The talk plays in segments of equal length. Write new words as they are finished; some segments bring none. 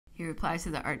He replies to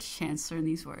the Arch-Chancellor in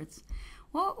these words: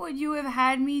 "What would you have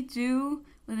had me do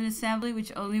with an assembly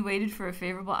which only waited for a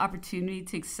favorable opportunity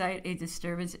to excite a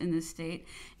disturbance in the state?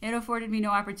 It afforded me no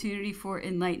opportunity for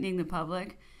enlightening the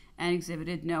public, and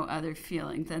exhibited no other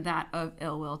feeling than that of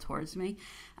ill will towards me.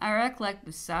 I recollect,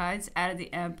 besides," added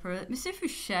the emperor, "that M.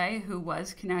 Fouché, who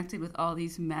was connected with all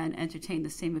these men, entertained the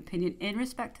same opinion in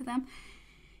respect to them.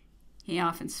 He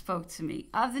often spoke to me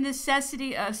of the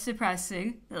necessity of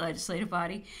suppressing the legislative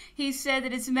body. He said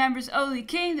that its members only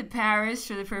came to Paris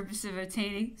for the purpose of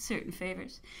obtaining certain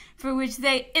favors, for which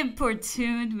they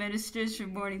importuned ministers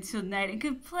from morning till night, and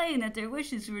complained that their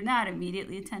wishes were not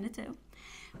immediately attended to.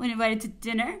 When invited to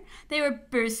dinner, they were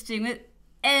bursting with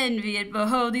envy at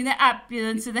beholding the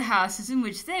opulence of the houses in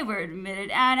which they were admitted,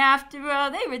 and after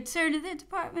all they returned to their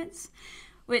departments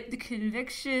with the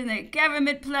conviction that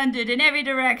government plundered in every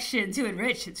direction to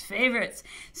enrich its favorites.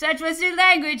 Such was their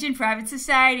language in private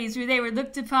societies, where they were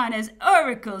looked upon as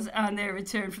oracles on their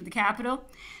return from the capital."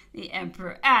 The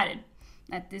emperor added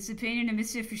that this opinion of M.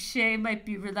 Fouché might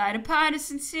be relied upon as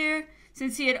sincere,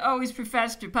 since he had always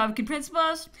professed republican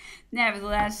principles.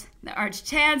 Nevertheless, the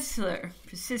Arch-Chancellor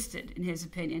persisted in his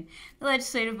opinion. The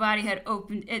legislative body had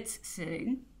opened its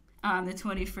sitting on the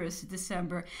 21st of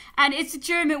December, and its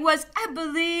adjournment was, I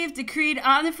believe, decreed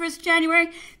on the 1st of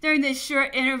January. During this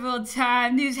short interval of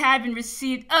time, news had been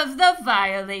received of the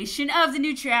violation of the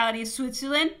neutrality of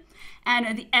Switzerland and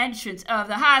of the entrance of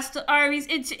the hostile armies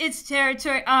into its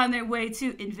territory on their way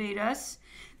to invade us.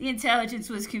 The intelligence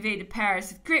was conveyed to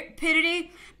Paris with great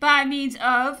rapidity by means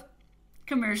of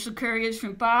commercial couriers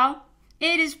from Bâle.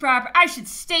 It is proper I should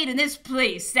state in this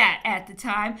place that at the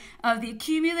time of the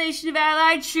accumulation of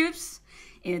Allied troops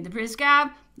in the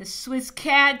Brisgau, the Swiss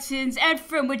cantons, and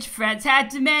from which France had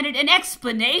demanded an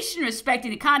explanation respecting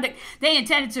the conduct they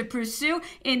intended to pursue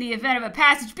in the event of a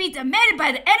passage be demanded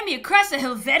by the enemy across the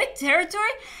Helvetic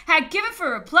territory, had given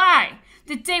for reply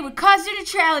that they would cause their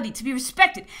neutrality to be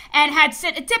respected, and had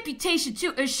sent a deputation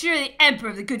to assure the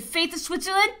Emperor of the good faith of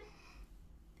Switzerland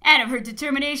and of her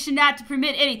determination not to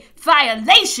permit any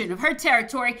violation of her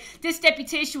territory. This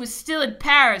deputation was still in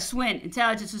Paris when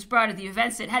intelligence was brought of the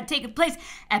events that had taken place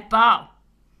at Bâle.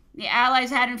 The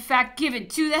Allies had in fact given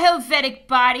to the Helvetic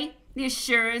body the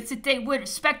assurance that they would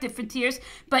respect the frontiers,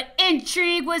 but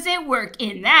intrigue was at work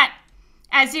in that,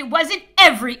 as it was in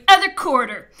every other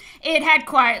quarter. It had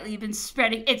quietly been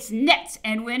spreading its nets,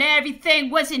 and when everything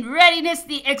was in readiness,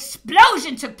 the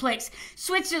explosion took place.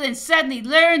 Switzerland suddenly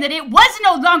learned that it was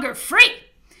no longer free,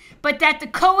 but that the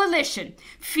coalition,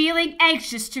 feeling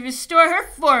anxious to restore her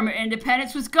former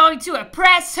independence, was going to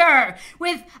oppress her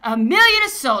with 1,000,000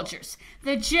 of soldiers.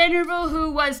 The general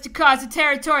who was to cause the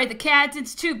territory of the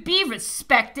cantons to be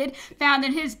respected found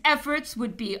that his efforts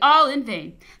would be all in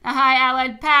vain. The high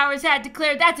Allied powers had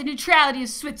declared that the neutrality of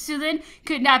Switzerland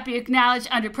could not be acknowledged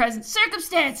under present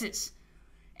circumstances,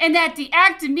 and that the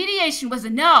act of mediation was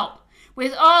annulled,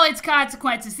 with all its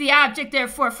consequences. The object,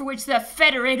 therefore, for which the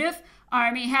federative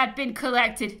army had been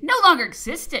collected no longer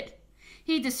existed.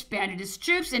 He disbanded his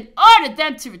troops and ordered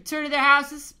them to return to their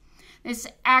houses. This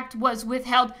act was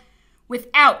withheld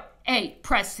without a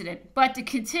precedent, but the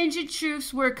contingent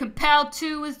troops were compelled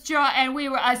to withdraw, and we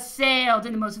were assailed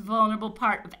in the most vulnerable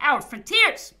part of our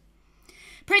frontiers.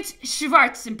 Prince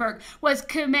Schwarzenberg was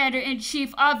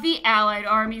commander-in-chief of the Allied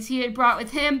armies. He had brought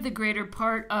with him the greater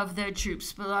part of the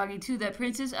troops belonging to the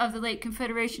princes of the late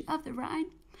Confederation of the Rhine.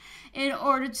 In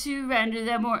order to render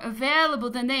them more available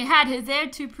than they had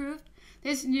hitherto proved,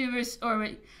 this numerous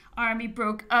army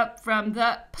broke up from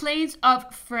the plains of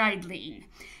Friedling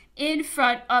in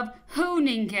front of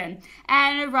Honingen,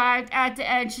 and arrived at the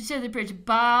entrance of the bridge of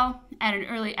Bâle at an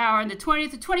early hour on the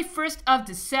 20th or 21st of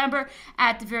December,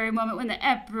 at the very moment when the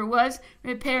emperor was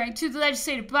repairing to the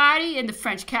legislative body in the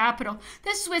French capital.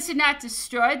 The Swiss had not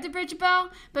destroyed the bridge of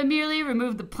Bâle, but merely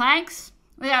removed the planks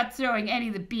without throwing any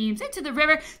of the beams into the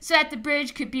river, so that the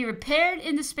bridge could be repaired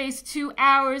in the space of 2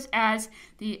 hours, as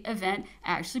the event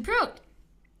actually proved.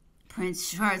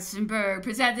 Prince Schwarzenberg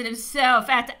presented himself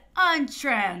at the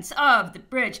entrance of the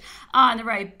bridge on the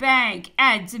right bank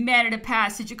and demanded a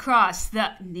passage across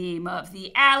the name of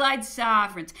the Allied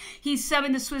sovereigns. He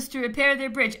summoned the Swiss to repair their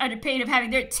bridge under pain of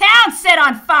having their town set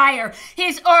on fire.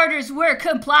 His orders were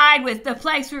complied with, the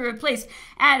planks were replaced,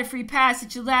 and a free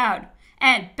passage allowed,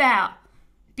 and Bâle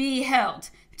be held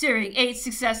during 8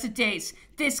 successive days.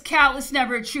 This countless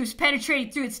number of troops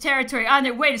penetrating through its territory on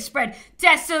their way to spread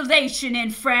desolation in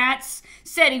France,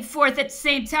 setting forth at the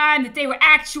same time that they were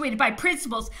actuated by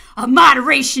principles of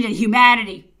moderation and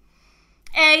humanity.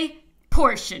 A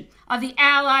portion of the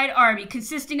Allied army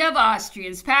consisting of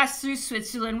Austrians passed through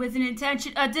Switzerland with an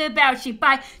intention of debouching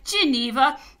by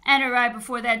Geneva and arrived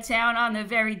before that town on the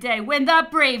very day when the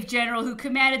brave general who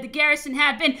commanded the garrison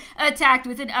had been attacked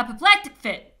with an apoplectic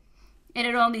fit. It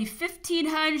had only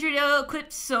 1,500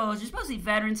 ill-equipped soldiers, mostly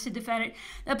veterans, to defend it.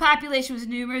 The population was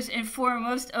numerous and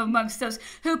foremost amongst those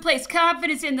who placed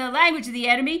confidence in the language of the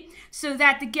enemy, so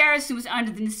that the garrison was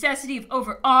under the necessity of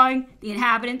overawing the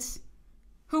inhabitants,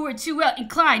 who were too well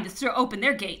inclined to throw open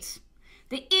their gates.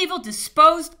 The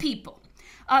evil-disposed people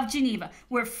of Geneva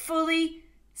were fully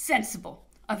sensible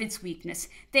of its weakness.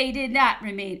 They did not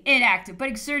remain inactive, but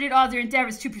exerted all their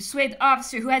endeavors to persuade the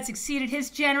officer who had succeeded his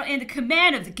general in the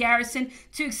command of the garrison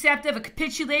to accept of a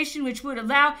capitulation which would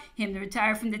allow him to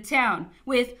retire from the town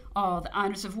with all the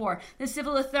honors of war. The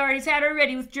civil authorities had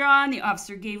already withdrawn. The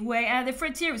officer gave way, and the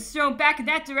frontier was thrown back in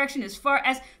that direction as far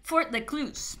as Fort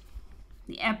Lecluse.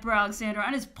 The Emperor Alexander,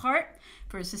 on his part,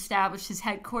 first established his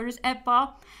headquarters at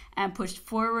Bâle and pushed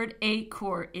forward a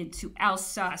corps into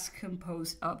Alsace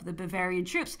composed of the Bavarian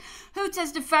troops, who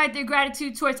testified their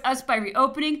gratitude towards us by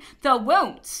reopening the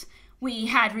wounds we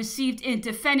had received in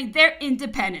defending their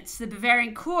independence. The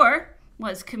Bavarian corps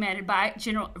was commanded by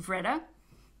General Wrede,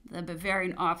 the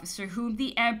Bavarian officer whom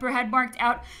the emperor had marked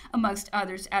out, amongst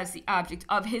others, as the object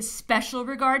of his special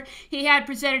regard. He had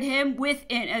presented him with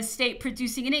an estate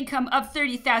producing an income of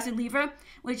 30,000 livres,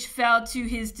 which fell to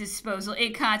his disposal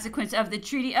in consequence of the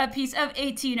Treaty of Peace of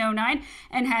 1809,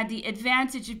 and had the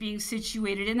advantage of being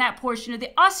situated in that portion of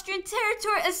the Austrian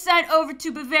territory assigned over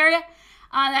to Bavaria.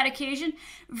 On that occasion,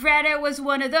 Wrede was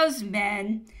one of those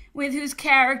men with whose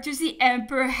characters the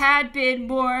emperor had been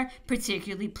more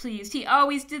particularly pleased. He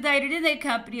always delighted in the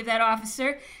company of that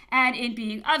officer, and in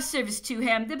being of service to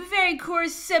him. The Bavarian corps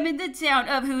summoned the town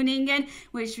of Huningen,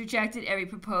 which rejected every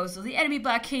proposal. The enemy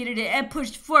blockaded it and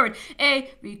pushed forward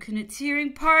a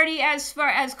reconnoitering party as far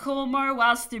as Colmar,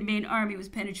 whilst their main army was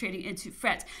penetrating into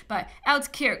France by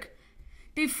Altkirch,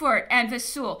 Beaufort, and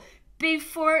Vesoul.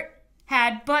 Beaufort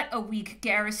had but a weak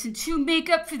garrison. To make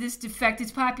up for this defect,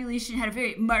 its population had a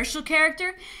very martial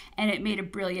character, and it made a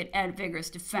brilliant and vigorous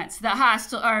defense. The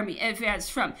hostile army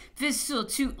advanced from Vesoul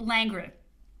to Langres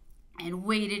and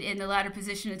waited in the latter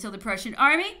position until the Prussian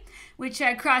army, which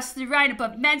had crossed the Rhine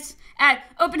above Metz at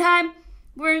Oppenheim,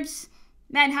 Worms,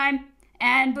 Mannheim,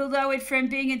 and below it from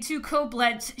Bingen to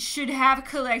Koblenz, should have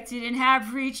collected and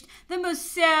have reached the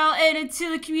Moselle, and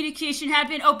until a communication had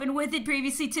been opened with it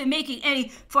previously to making any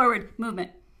forward movement.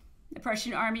 The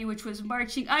Prussian army, which was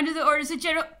marching under the orders of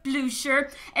General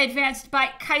Blücher, advanced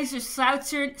by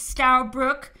Kaiserslautern,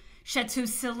 Staurbruck,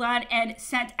 Château-Salon, and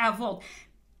Saint-Avold.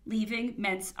 Leaving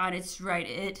Metz on its right,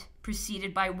 it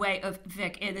proceeded by way of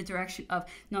Vic in the direction of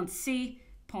Nancy,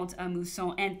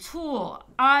 Pont-à-Mousson, and Toul.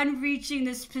 On reaching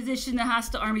this position, the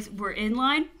hostile armies were in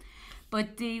line,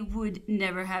 but they would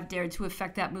never have dared to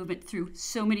effect that movement through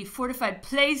so many fortified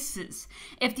places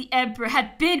if the emperor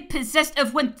had been possessed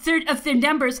of 1/3 of their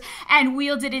numbers and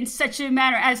wielded in such a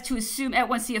manner as to assume at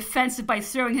once the offensive by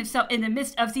throwing himself in the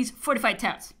midst of these fortified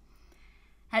towns.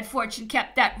 Had fortune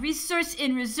kept that resource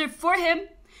in reserve for him,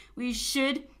 we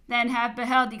should then have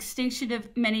beheld the extinction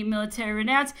of many military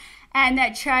renowns, and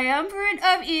that triumvirate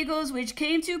of eagles which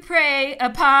came to prey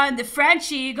upon the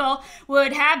French eagle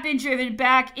would have been driven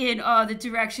back in all the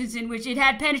directions in which it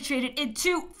had penetrated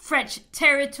into French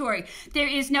territory. There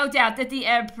is no doubt that the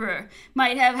emperor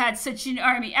might have had such an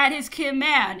army at his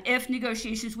command if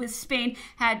negotiations with Spain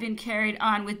had been carried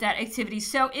on with that activity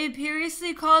so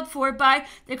imperiously called for by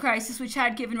the crisis which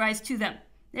had given rise to them.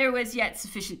 There was yet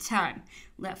sufficient time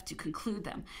left to conclude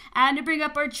them, and to bring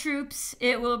up our troops.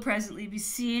 It will presently be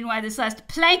seen why this last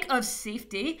plank of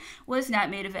safety was not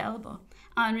made available.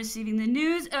 On receiving the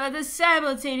news of the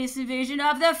simultaneous invasion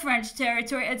of the French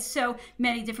territory at so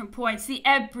many different points, the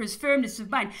emperor's firmness of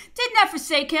mind did not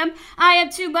forsake him. "I am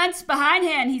 2 months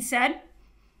behindhand," he said.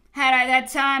 "Had I that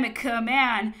time at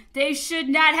command, they should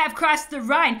not have crossed the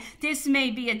Rhine. This may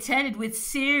be attended with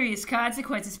serious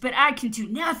consequences, but I can do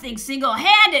nothing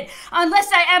single-handed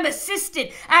unless I am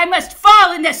assisted. I must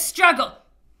fall in the struggle.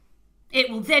 It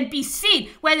will then be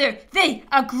seen whether the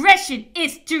aggression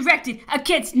is directed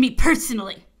against me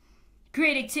personally."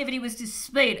 Great activity was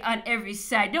displayed on every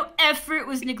side. No effort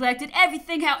was neglected.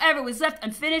 Everything, however, was left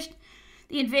unfinished.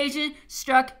 The invasion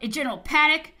struck a general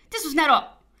panic. This was not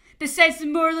all. Besides the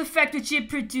moral effect which it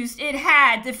produced, it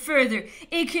had the further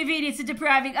inconvenience of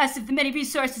depriving us of the many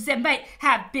resources that might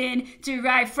have been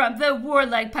derived from the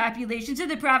warlike populations of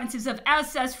the provinces of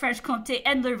Alsace, Franche-Comté,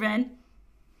 and Lorraine.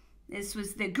 This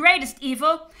was the greatest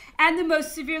evil and the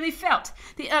most severely felt.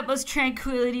 The utmost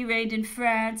tranquility reigned in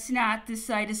France. Not the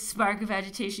slightest spark of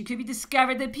agitation could be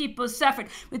discovered. The people suffered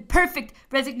with perfect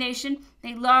resignation.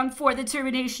 They longed for the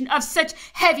termination of such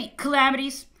heavy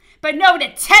calamities, but no one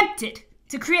attempted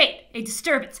to create a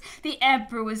disturbance. The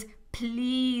emperor was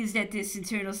pleased at this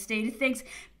internal state of things,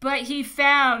 but he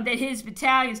found that his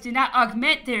battalions did not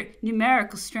augment their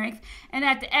numerical strength and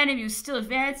that the enemy was still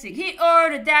advancing. He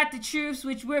ordered that the troops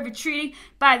which were retreating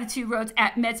by the two roads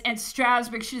at Metz and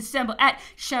Strasbourg should assemble at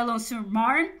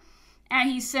Chalon-sur-Marne, and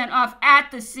he sent off at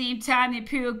the same time the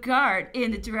Imperial Guard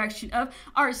in the direction of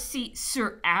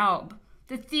Arcis-sur-Aube.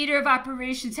 The theater of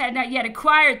operations had not yet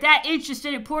acquired that interest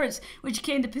and importance which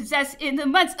came to possess in the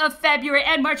months of February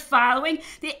and March following.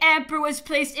 The emperor was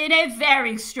placed in a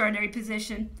very extraordinary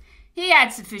position. He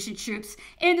had sufficient troops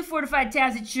in the fortified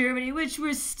towns of Germany, which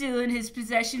were still in his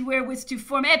possession, wherewith to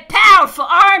form a powerful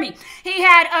army. He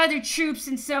had other troops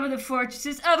in some of the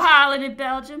fortresses of Holland and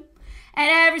Belgium. And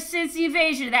ever since the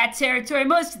invasion of that territory,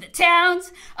 most of the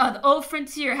towns of the old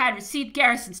frontier had received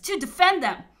garrisons to defend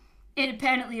them.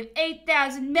 Independently of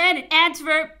 8,000 men at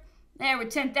Antwerp, there were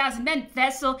 10,000 men at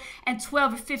Wesel and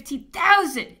 12 or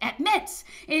 15,000 at Metz.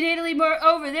 In Italy,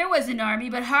 moreover, there was an army,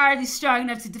 but hardly strong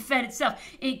enough to defend itself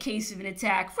in case of an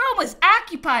attack. Rome was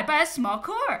occupied by a small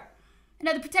corps.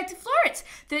 Another protected Florence.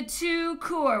 The two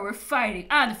corps were fighting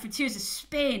on the frontiers of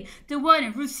Spain, the one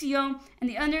in Roussillon and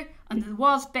the other under the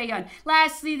walls of Bayonne.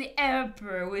 Lastly, the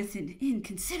emperor, with an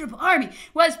inconsiderable army,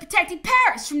 was protecting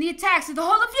Paris from the attacks of the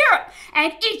whole of Europe,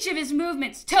 and each of his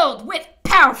movements told with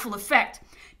powerful effect.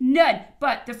 None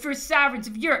but the first sovereigns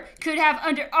of Europe could have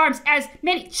under arms as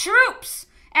many troops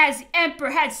as the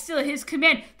emperor had still at his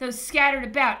command, though scattered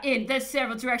about in the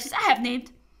several directions I have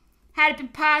named. Had it been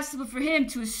possible for him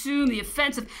to assume the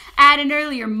offensive at an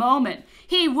earlier moment,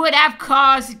 he would have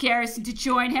caused the garrison to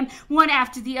join him one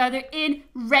after the other in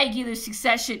regular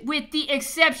succession, with the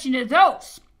exception of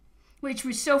those which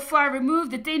were so far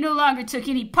removed that they no longer took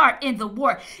any part in the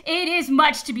war. It is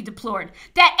much to be deplored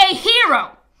that a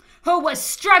hero who was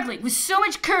struggling with so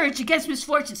much courage against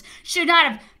misfortunes should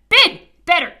not have been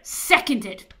better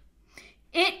seconded.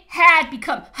 It had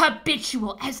become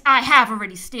habitual, as I have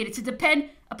already stated, to depend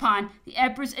upon the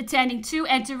emperor's attending to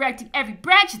and directing every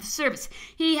branch of the service.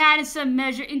 He had in some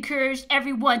measure encouraged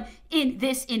everyone in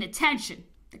this inattention.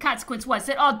 The consequence was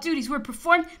that all duties were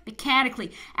performed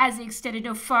mechanically, as they extended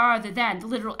no farther than the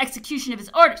literal execution of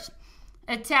his orders.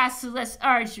 A task so less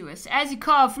arduous, as he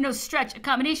called for no stretch of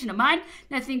combination of mind,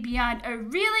 nothing beyond a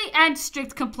really and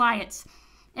strict compliance.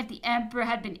 If the emperor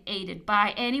had been aided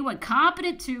by anyone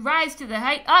competent to rise to the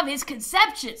height of his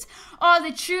conceptions, all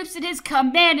the troops at his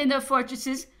command in the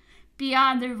fortresses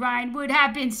beyond the Rhine would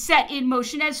have been set in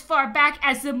motion as far back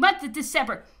as the month of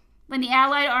December, when the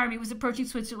Allied army was approaching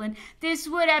Switzerland. This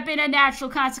would have been a natural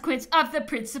consequence of the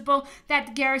principle that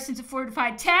the garrisons of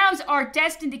fortified towns are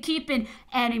destined to keep an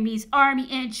enemy's army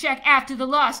in check after the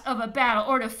loss of a battle,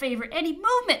 or to favor any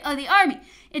movement of the army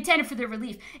intended for their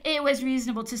relief. It was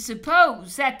reasonable to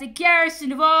suppose that the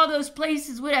garrison of all those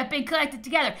places would have been collected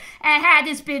together, and had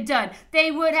this been done,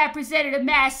 they would have presented a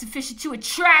mass sufficient to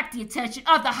attract the attention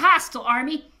of the hostile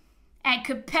army and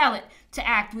compel it to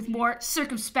act with more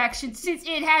circumspection, since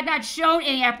it had not shown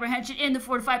any apprehension in the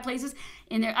fortified places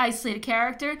in their isolated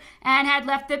character, and had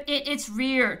left them in its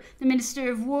rear. The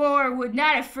Minister of War would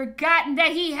not have forgotten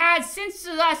that he had, since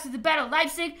the loss of the Battle of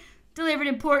Leipzig, delivered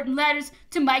important letters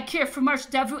to my care for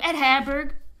Marshal Davout at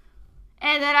Hamburg,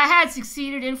 and that I had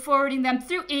succeeded in forwarding them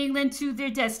through England to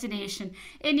their destination.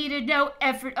 It needed no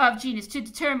effort of genius to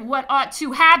determine what ought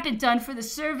to have been done for the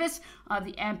service of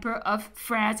the Emperor of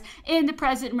France in the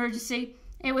present emergency.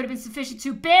 It would have been sufficient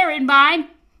to bear in mind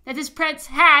that this prince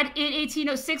had, in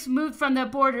 1806, moved from the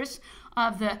borders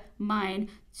of the Main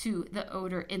to the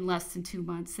Oder in less than 2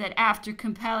 months, that after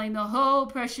compelling the whole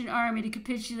Prussian army to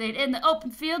capitulate in the open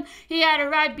field, he had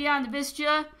arrived beyond the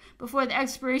Vistula before the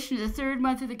expiration of the third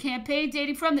month of the campaign,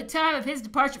 dating from the time of his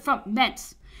departure from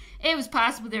Metz. It was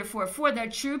possible, therefore, for their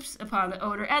troops upon the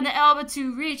Oder and the Elbe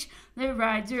to reach the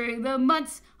Rhine during the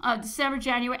months of December,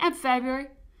 January, and February.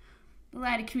 The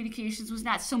line of communications was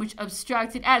not so much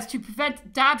obstructed as to prevent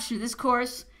adoption of this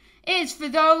course. It is for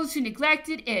those who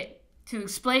neglected it to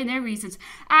explain their reasons.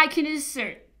 I can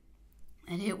assert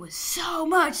that it was so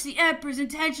much the emperor's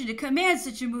intention to command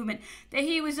such a movement that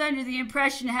he was under the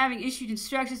impression of having issued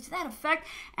instructions to that effect,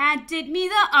 and did me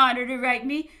the honor to write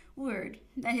me word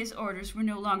that his orders were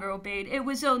no longer obeyed. It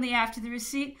was only after the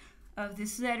receipt of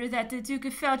this letter that the Duke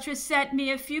of Feltre sent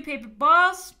me a few paper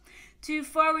balls to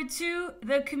forward to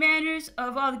the commanders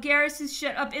of all the garrisons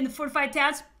shut up in the fortified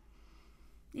towns.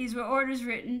 These were orders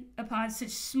written upon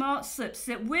such small slips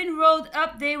that when rolled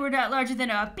up they were not larger than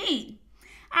a bean.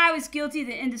 I was guilty of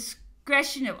the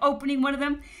indiscretion of opening one of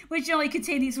them, which only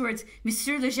contained these words,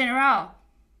 Monsieur le Général.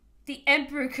 The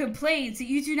Emperor complains that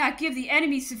you do not give the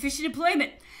enemy sufficient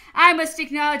employment. I must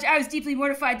acknowledge I was deeply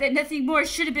mortified that nothing more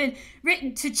should have been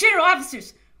written to general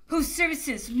officers whose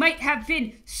services might have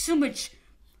been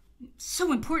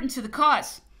so important to the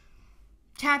cause.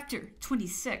 Chapter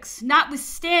 26.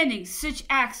 Notwithstanding such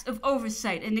acts of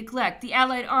oversight and neglect, the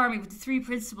Allied army, with the three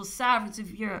principal sovereigns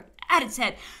of Europe at its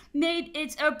head, made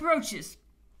its approaches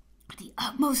with the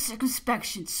utmost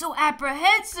circumspection. So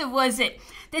apprehensive was it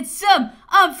that some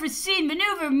unforeseen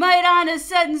maneuver might on a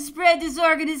sudden spread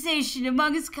disorganization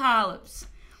among its columns.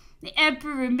 The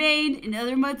Emperor remained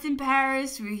another month in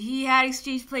Paris, where he had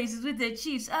exchanged places with the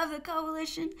chiefs of the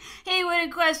coalition. He would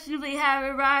unquestionably have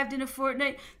arrived in a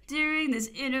fortnight. During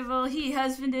this interval, he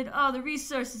husbanded all the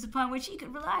resources upon which he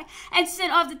could rely, and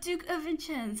sent off the Duke of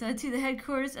Vicenza to the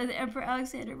headquarters of the Emperor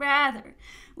Alexander, rather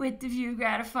with the view of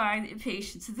gratifying the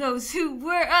impatience of those who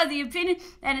were of the opinion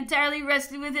that entirely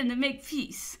rested with him to make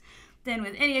peace, than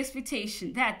with any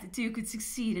expectation that the Duke would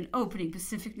succeed in opening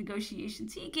pacific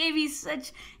negotiations. He gave me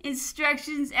such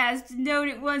instructions as to note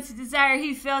at once the desire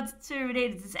he felt to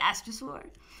terminate a disastrous war,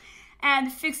 and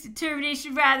the fixed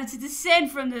determination rather to descend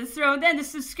from the throne than to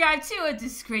subscribe to a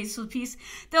disgraceful peace.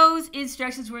 Those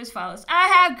instructions were as follows. I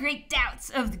have great doubts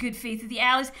of the good faith of the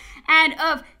Allies and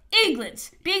of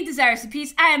England's. Being desirous of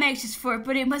peace, I am anxious for it,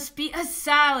 but it must be a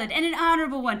solid and an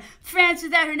honorable one. France,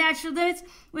 without her natural limits,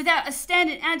 without a stand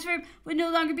in Antwerp, would no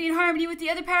longer be in harmony with the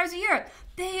other powers of Europe.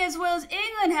 They, as well as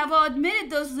England, have all admitted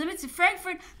those limits. At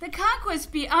Frankfurt, the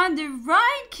conquest beyond the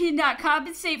Rhine cannot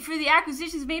compensate for the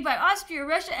acquisitions made by Austria,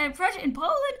 Russia, and Prussia in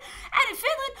Poland and in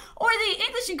Finland, or the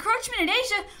English encroachment in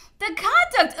Asia. The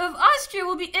conduct of Austria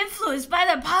will be influenced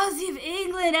by the policy of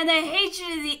England and the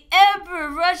hatred of the Emperor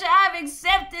of Russia. I have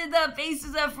accepted the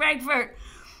basis of Frankfurt.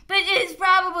 But it is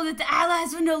probable that the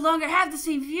Allies will no longer have the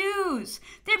same views.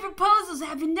 Their proposals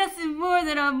have been nothing more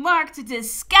than a mark to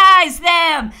disguise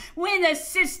them. When the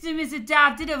system is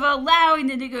adopted of allowing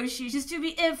the negotiations to be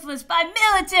influenced by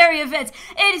military events,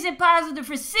 it is impossible to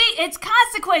foresee its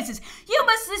consequences. You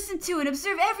must listen to and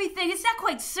observe everything. It's not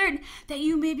quite certain that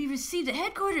you may be received at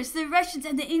headquarters. The Russians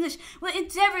and the English will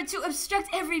endeavor to obstruct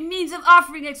every means of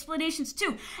offering explanations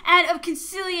to and of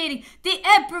conciliating the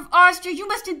Emperor of Austria. You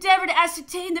must endeavor to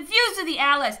ascertain the views of the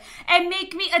Allies, and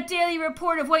make me a daily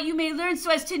report of what you may learn, so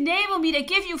as to enable me to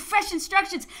give you fresh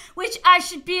instructions, which I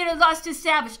should be at a loss to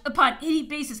establish upon any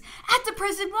basis. At the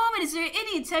present moment, is there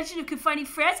any intention of confining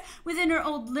France within her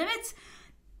own limits?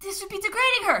 This would be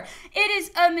degrading her. It is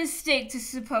a mistake to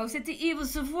suppose that the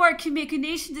evils of war can make a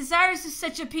nation desirous of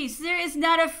such a peace. There is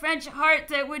not a French heart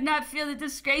that would not feel the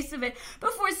disgrace of it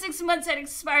before 6 months had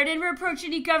expired, and reproach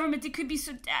any government that could be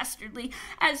so dastardly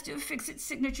as to affix its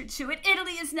signature to it.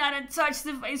 Italy is not untouched.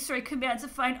 The Viceroy commands a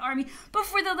fine army.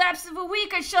 Before the lapse of a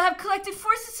week, I shall have collected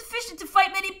forces sufficient to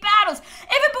fight many battles.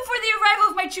 Even before the arrival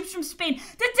of my troops from Spain,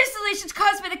 the desolations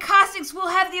caused by the Cossacks will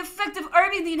have the effect of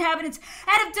arming the inhabitants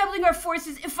and of doubling our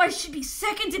forces. If I should be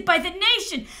seconded by the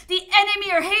nation, the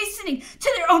enemy are hastening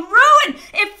to their own ruin.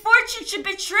 If fortune should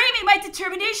betray me, my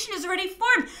determination is already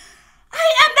formed.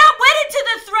 I am not wedded to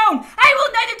the throne. I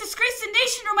will neither disgrace the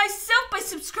nation nor myself by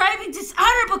subscribing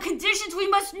dishonorable conditions. We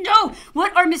must know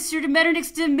what are Monsieur de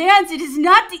Metternich's demands. It is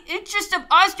not the interest of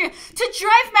Austria to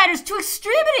drive matters to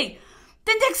extremity.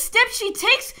 The next step she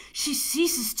takes, she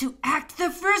ceases to act. The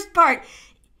first part,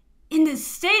 in the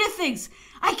state of things,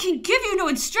 I can give you no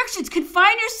instructions.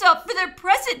 Confine yourself for the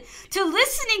present to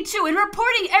listening to and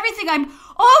reporting everything. I'm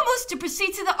almost to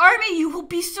proceed to the army. You will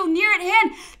be so near at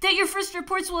hand that your first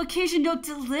reports will occasion no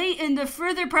delay in the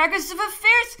further progress of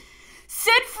affairs.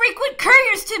 Send frequent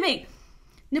couriers to me.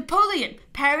 Napoleon,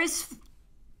 Paris,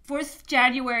 4th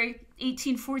January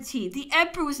 1814. The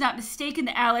Emperor was not mistaken.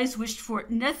 The Allies wished for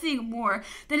nothing more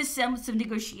than a semblance of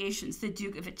negotiations. The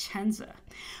Duke of Vicenza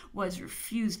was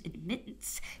refused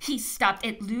admittance. He stopped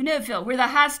at Luneville, where the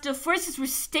hostile forces were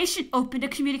stationed, opened a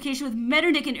communication with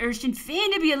Metternich, and urged in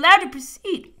vain to be allowed to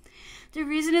proceed. The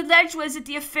reason alleged was that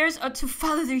the affairs ought to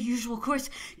follow their usual course.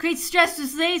 Great stress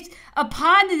was laid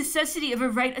upon the necessity of a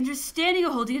right understanding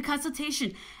of holding a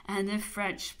consultation, and the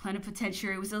French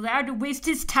plenipotentiary was allowed to waste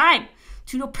his time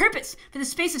to no purpose for the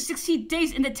space of 16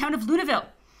 days in the town of Luneville.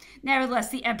 Nevertheless,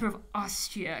 the Emperor of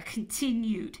Austria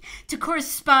continued to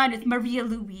correspond with Maria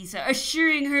Louisa,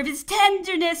 assuring her of his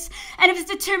tenderness and of his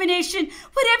determination,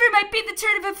 whatever might be the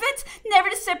turn of events, never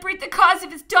to separate the cause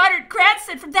of his daughter and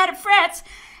grandson from that of France.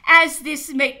 as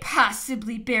this may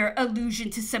possibly bear allusion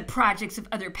to some projects of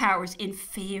other powers in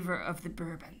favor of the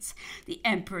Bourbons. The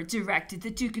emperor directed the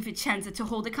Duke of Vicenza to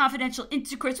hold a confidential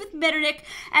intercourse with Metternich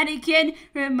and again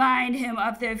remind him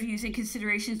of their views and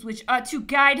considerations which ought to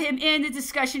guide him in the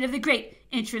discussion of the great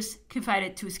interests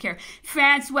confided to his care.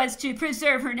 France was to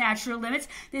preserve her natural limits.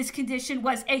 This condition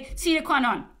was a sine qua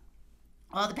non.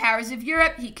 All the powers of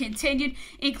Europe, he continued,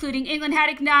 including England, had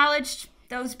acknowledged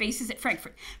those bases at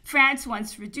Frankfurt. France,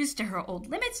 once reduced to her old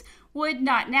limits, would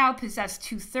not now possess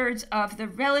 2/3 of the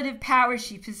relative power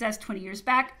she possessed 20 years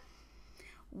back.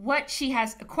 What she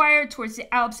has acquired towards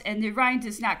the Alps and the Rhine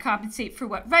does not compensate for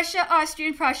what Russia, Austria,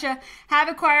 and Prussia have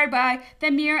acquired by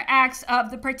the mere acts of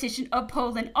the partition of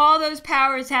Poland. All those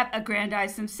powers have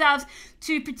aggrandized themselves.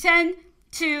 To pretend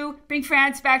to bring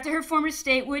France back to her former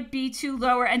state would be to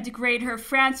lower and degrade her.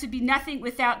 France would be nothing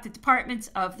without the departments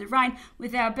of the Rhine,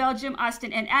 without Belgium,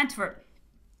 Ostend, and Antwerp.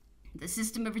 The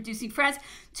system of reducing France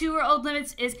to her old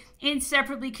limits is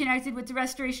inseparably connected with the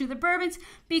restoration of the Bourbons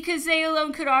because they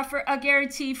alone could offer a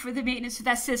guarantee for the maintenance of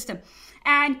that system.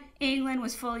 And England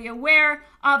was fully aware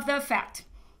of the fact.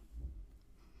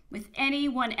 With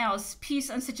anyone else, peace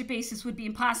on such a basis would be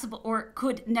impossible or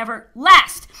could never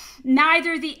last.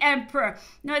 Neither the emperor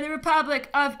nor the republic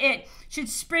of it should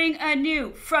spring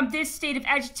anew from this state of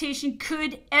agitation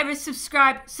could ever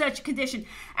subscribe such a condition.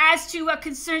 As to what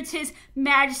concerns his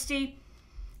majesty,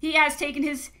 he has taken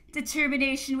his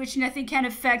determination which nothing can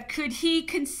affect. Could he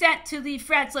consent to leave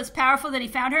France less powerful than he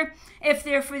found her? If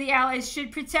therefore the allies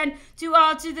should pretend to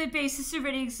alter the basis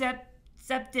already accepted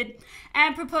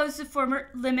and propose the former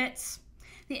limits,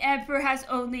 the emperor has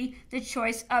only the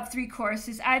choice of 3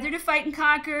 courses: either to fight and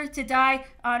conquer, to die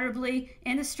honorably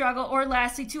in the struggle, or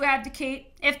lastly to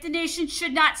abdicate if the nation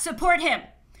should not support him.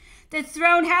 The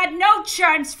throne had no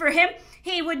charms for him.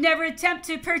 He would never attempt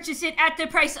to purchase it at the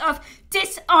price of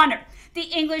dishonor. The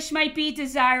English might be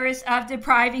desirous of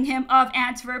depriving him of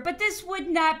Antwerp, but this would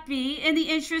not be in the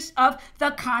interest of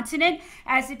the continent,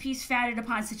 as a peace founded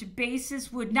upon such a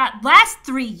basis would not last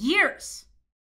 3 years.